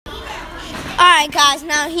Alright guys,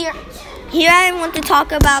 now here I want to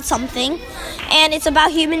talk about something, and it's about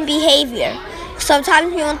human behavior.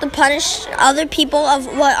 Sometimes we want to punish other people of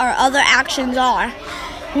what our other actions are.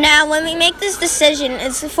 Now, when we make this decision,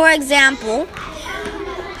 it's for example,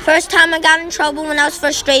 first time I got in trouble when I was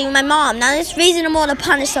frustrating my mom. Now, it's reasonable to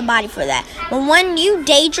punish somebody for that. But when you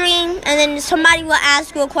daydream and then somebody will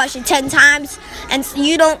ask you a question 10 times and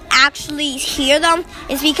you don't actually hear them,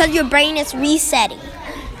 it's because your brain is resetting.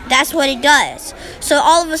 That's what it does. So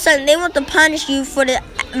all of a sudden, they want to punish you for the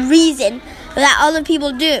reason that other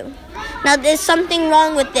people do. Now, there's something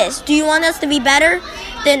wrong with this. Do you want us to be better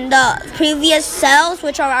than the previous selves,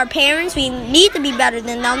 which are our parents? We need to be better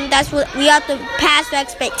than them. That's what we have to pass the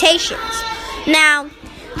expectations. Now,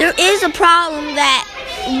 there is a problem that,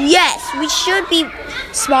 yes, we should be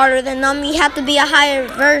smarter than them. We have to be a higher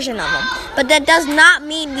version of them. But that does not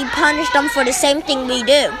mean we punish them for the same thing we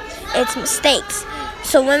do. It's mistakes.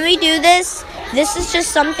 So when we do this is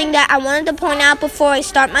just something that I wanted to point out before I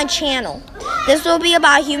start my channel. This will be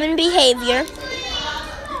about human behavior.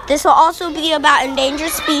 This will also be about endangered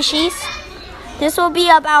species. This will be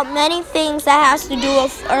about many things that has to do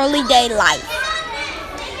with early day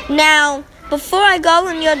life. Now, before I go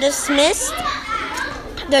and you're dismissed,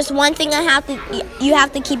 there's one thing you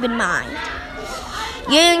have to keep in mind.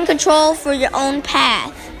 You're in control for your own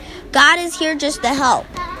path. God is here just to help.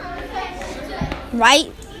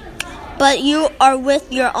 Right? But you are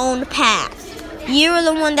with your own path. You're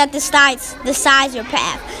the one that decides your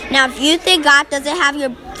path. Now, if you think God doesn't have your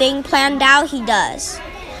thing planned out, He does.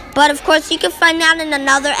 But, of course, you can find out in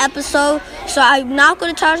another episode. So I'm not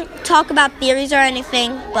going to talk about theories or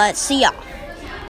anything, but see y'all.